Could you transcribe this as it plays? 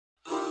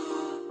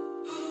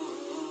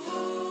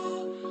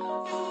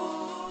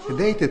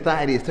Today's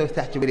society is so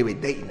saturated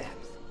with dating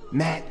apps.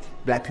 Match,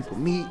 Black People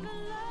Meet,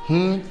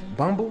 Hinge,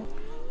 Bumble.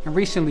 And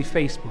recently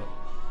Facebook.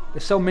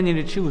 There's so many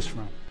to choose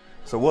from.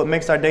 So what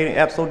makes our dating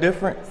app so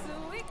different?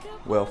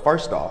 Well,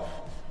 first off,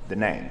 the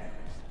name,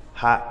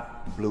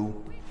 Hotblufi.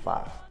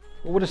 Well,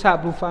 what does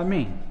Hotblufi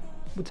mean?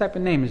 What type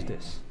of name is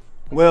this?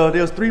 Well,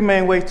 there's 3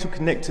 main ways to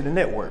connect to the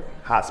network: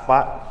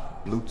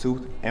 hotspot,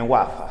 Bluetooth, and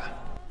Wi-Fi.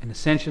 And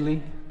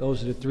essentially,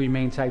 those are the 3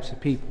 main types of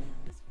people.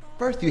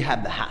 First, you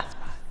have the hotspot.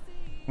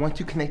 Once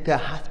you connect to a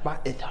hotspot,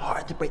 it's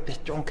hard to break the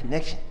strong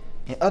connection.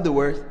 In other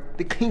words,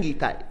 the clingy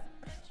type.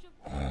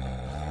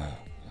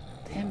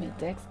 Damn it,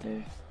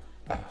 Dexter.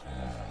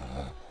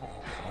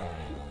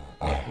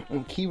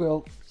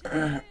 Kiro.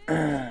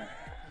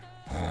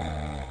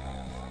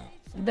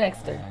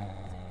 Dexter.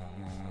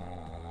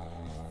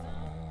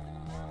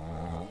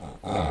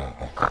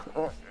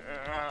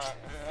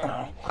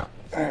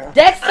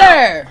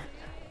 Dexter!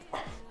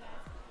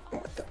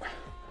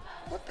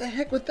 What the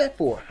heck was that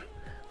for?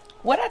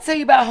 What'd I tell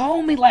you about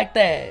holding me like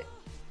that?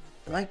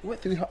 Like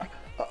what, sweetheart?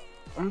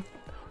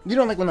 You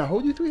don't like when I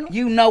hold you, sweetheart?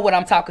 You know what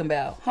I'm talking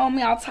about. Hold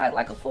me all tight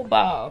like a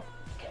football.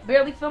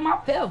 Barely feel my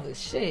pelvis.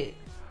 Shit.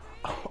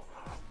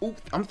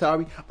 Oops, I'm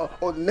sorry.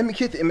 Let me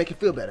kiss it and make it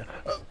feel better.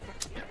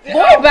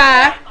 Boy,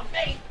 bye.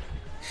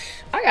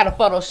 I got a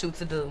photo shoot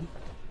to do.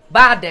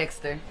 Bye,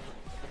 Dexter.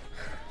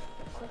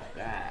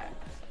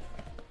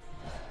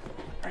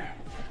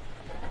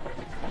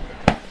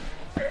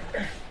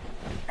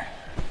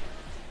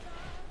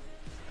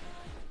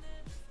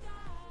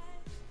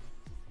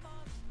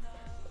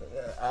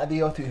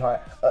 Adios,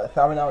 sweetheart.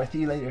 Sorry, now. I'll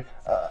see you later.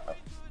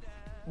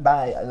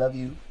 Bye. I love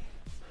you.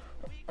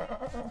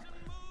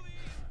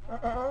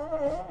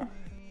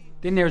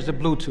 Then there's the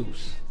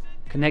Bluetooth,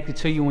 connected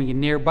to you when you're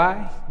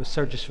nearby, but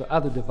searches for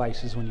other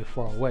devices when you're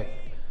far away.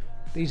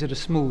 These are the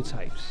smooth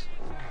types.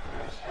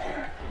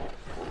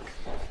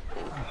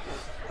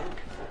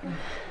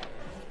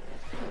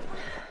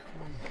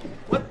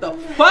 What the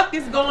fuck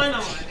is going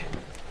on?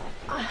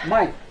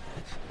 Mike,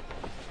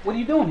 what are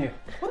you doing here?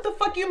 What the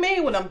fuck you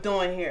mean what I'm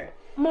doing here?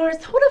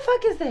 Morris, who the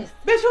fuck is this?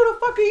 Bitch, who the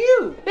fuck are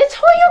you? Bitch,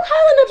 who you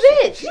calling a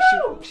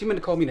bitch? She meant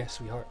to call me that,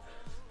 sweetheart.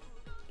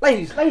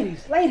 Ladies.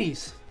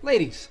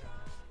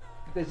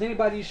 If there's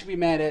anybody you should be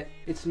mad at,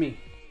 it's me.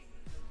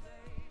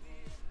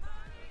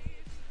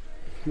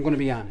 I'm gonna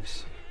be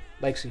honest.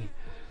 Lexi,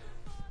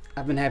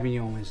 I've been having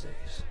you on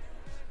Wednesdays.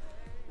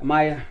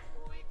 Amaya,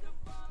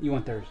 you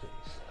on Thursdays.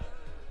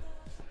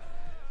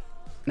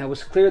 Now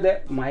it's clear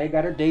that Maya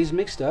got her days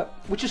mixed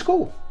up, which is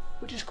cool.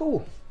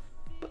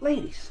 But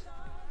ladies,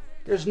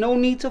 there's no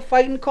need to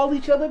fight and call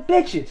each other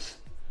bitches.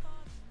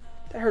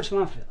 That hurts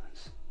my feelings.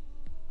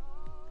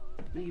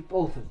 Now you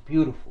both are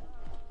beautiful.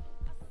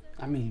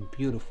 I mean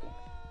beautiful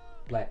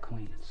Black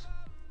queens.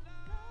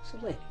 So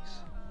ladies,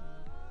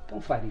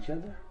 don't fight each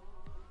other.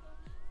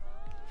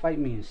 Fight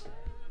me instead.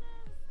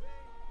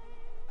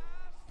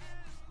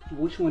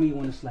 Which one do you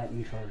want to slap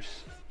me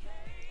first?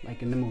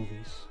 Like in the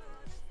movies?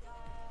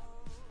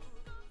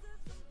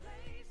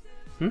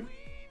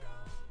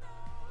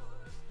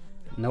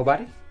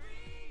 Nobody?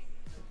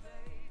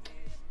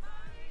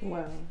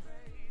 Well,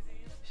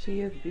 she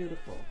is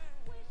beautiful.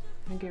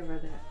 I give her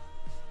that.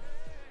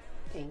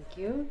 Thank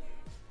you.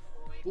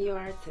 You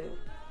are too.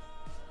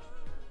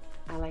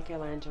 I like your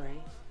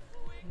lingerie.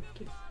 Thank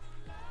you.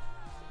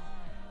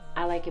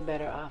 I like it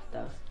better off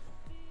though.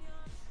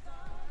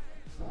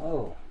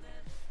 Oh.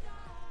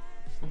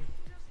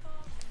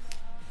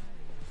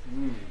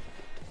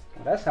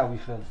 Well, that's how we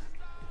feeling.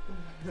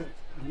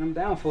 And I'm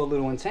down for a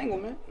little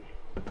entanglement.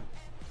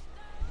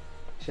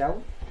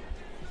 Shall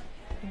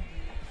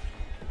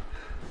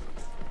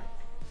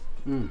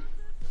we?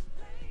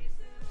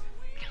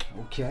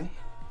 Okay.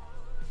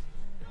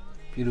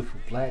 Beautiful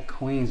Black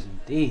queens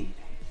indeed.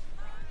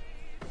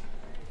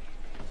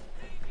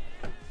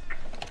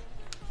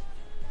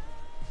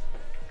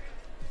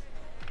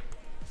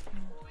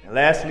 And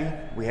lastly,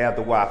 we have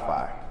the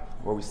Wi-Fi,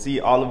 where we see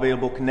all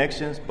available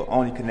connections, but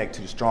only connect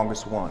to the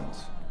strongest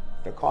ones.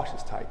 The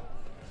cautious type.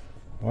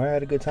 Well, I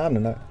had a good time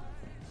tonight.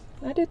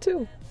 I did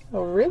too.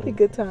 A really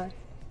good time.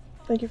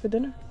 Thank you for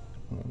dinner.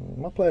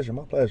 My pleasure,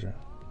 my pleasure.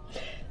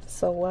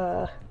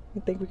 So,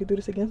 you think we could do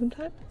this again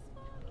sometime?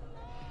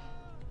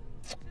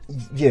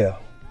 Yeah,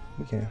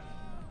 we can.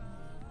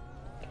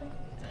 Okay.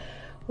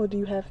 Well, do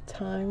you have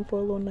time for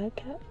a little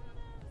nightcap?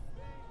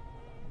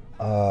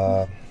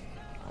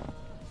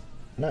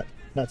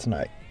 Not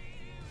tonight.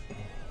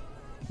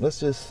 Let's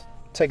just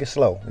take it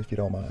slow, if you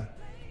don't mind.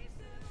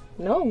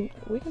 No,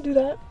 we can do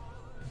that.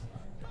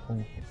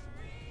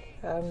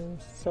 Oh.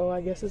 So I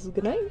guess this is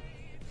good night.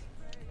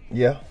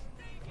 Yeah.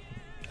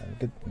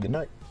 Good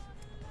night.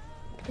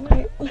 Good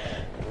night.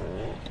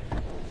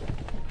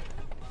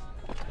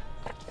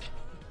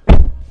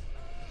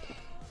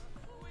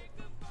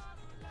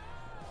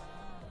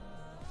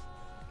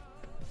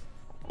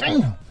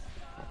 Damn.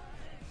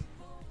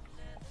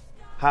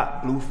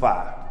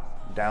 Hotblufi.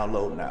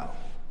 Download now.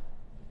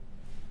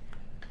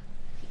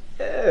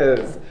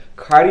 Yes.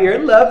 Cartier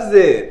loves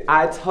it.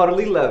 I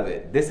totally love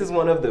it. This is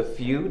one of the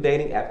few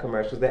dating app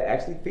commercials that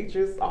actually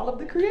features all of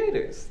the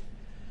creators.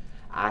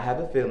 I have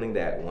a feeling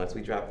that once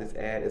we drop this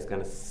ad, it's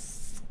gonna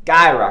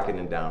skyrocket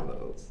in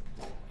downloads.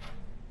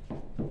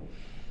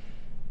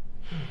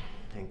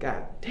 And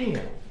god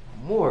damn,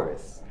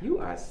 Morris, you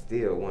are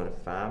still one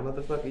fine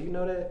motherfucker. You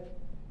know that?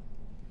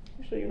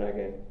 You sure you're not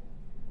gay?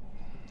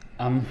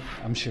 I'm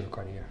sure,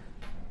 Cartier.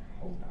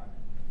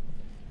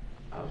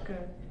 Okay,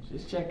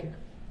 just checking.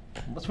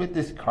 What's with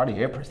this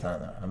Cartier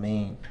persona? I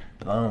mean,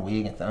 blonde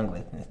wig and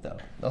sunglasses and stuff.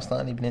 No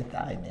sun even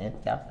inside, man.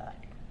 It's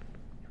outside.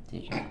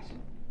 Ridiculous.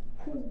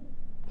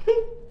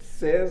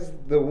 Says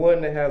the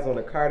one that has on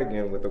a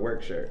cardigan with a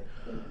work shirt.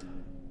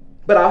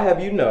 But I'll have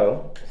you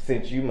know,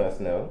 since you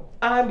must know,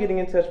 I'm getting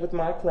in touch with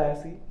my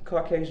classy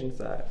Caucasian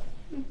side.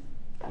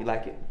 You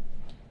like it?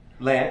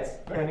 Lance,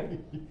 honey?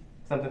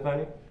 Something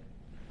funny?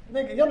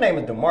 Nigga, your name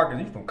is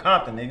DeMarcus. You from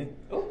Compton, nigga.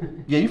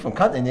 Yeah, you from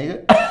Compton,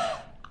 nigga.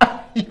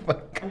 You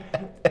from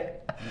Compton.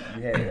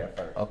 You had that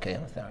first. Okay,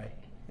 I'm sorry.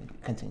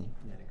 Continue.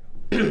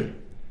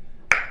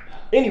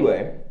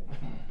 Anyway,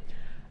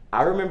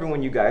 I remember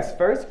when you guys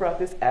first brought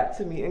this app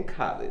to me in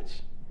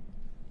college.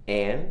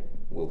 And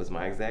what was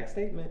my exact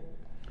statement?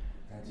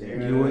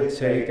 You would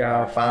take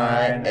our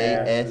Fine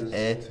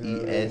ASSES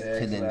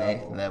to the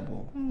next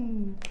level.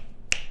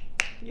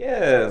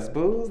 Yes,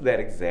 booze, that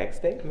exact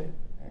statement.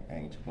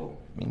 Ain't you?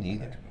 Me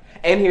neither.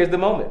 And here's the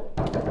moment.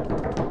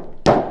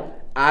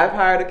 I've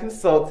hired a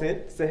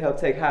consultant to help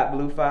take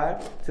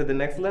Hotblufi to the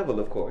next level,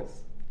 of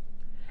course.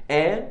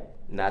 And,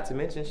 not to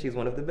mention, she's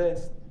one of the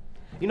best.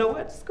 You know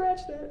what?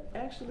 Scratch that,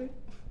 actually.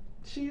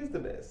 She is the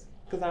best,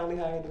 because I only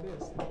hired the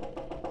best.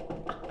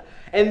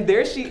 And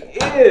there she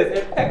is.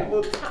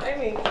 Impeccable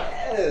timing,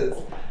 yes.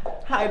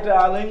 Hi,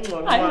 darling.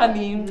 Hi,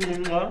 honey.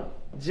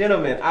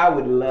 Gentlemen, I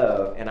would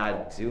love, and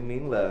I do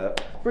mean love,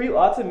 for you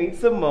all to meet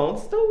Simone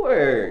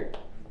Stewart.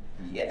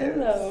 Yes.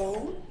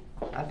 Hello.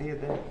 I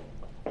did that.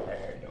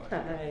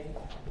 Hi.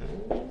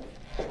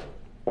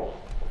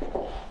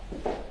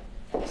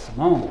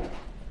 Simone.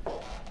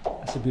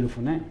 That's a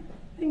beautiful name.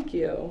 Thank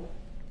you.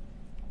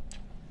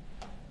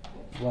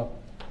 Well,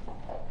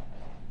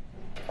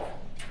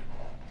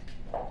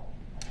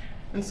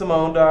 And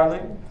Simone,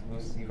 darling,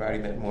 you've already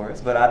met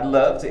Morris, but I'd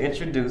love to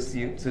introduce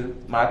you to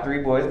my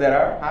three boys that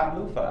are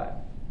Hotblufi.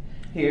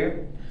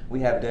 Here,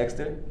 we have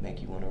Dexter,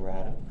 make you want to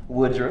ride him,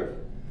 Woodruff,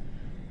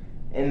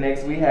 and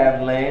next we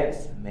have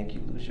Lance, make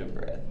you lose your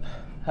breath,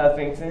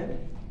 Huffington,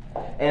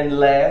 and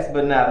last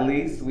but not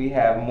least, we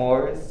have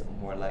Morris,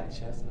 more like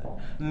Chestnut,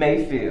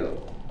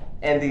 Mayfield,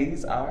 and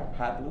these are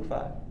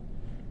Hotblufi.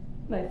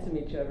 Nice to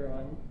meet you,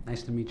 everyone.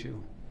 nice to meet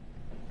you.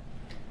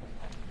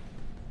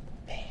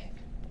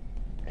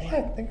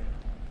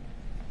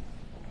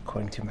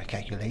 According to my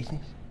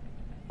calculations,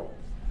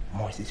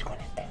 Morris is going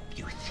to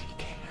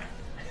F-U-C-K.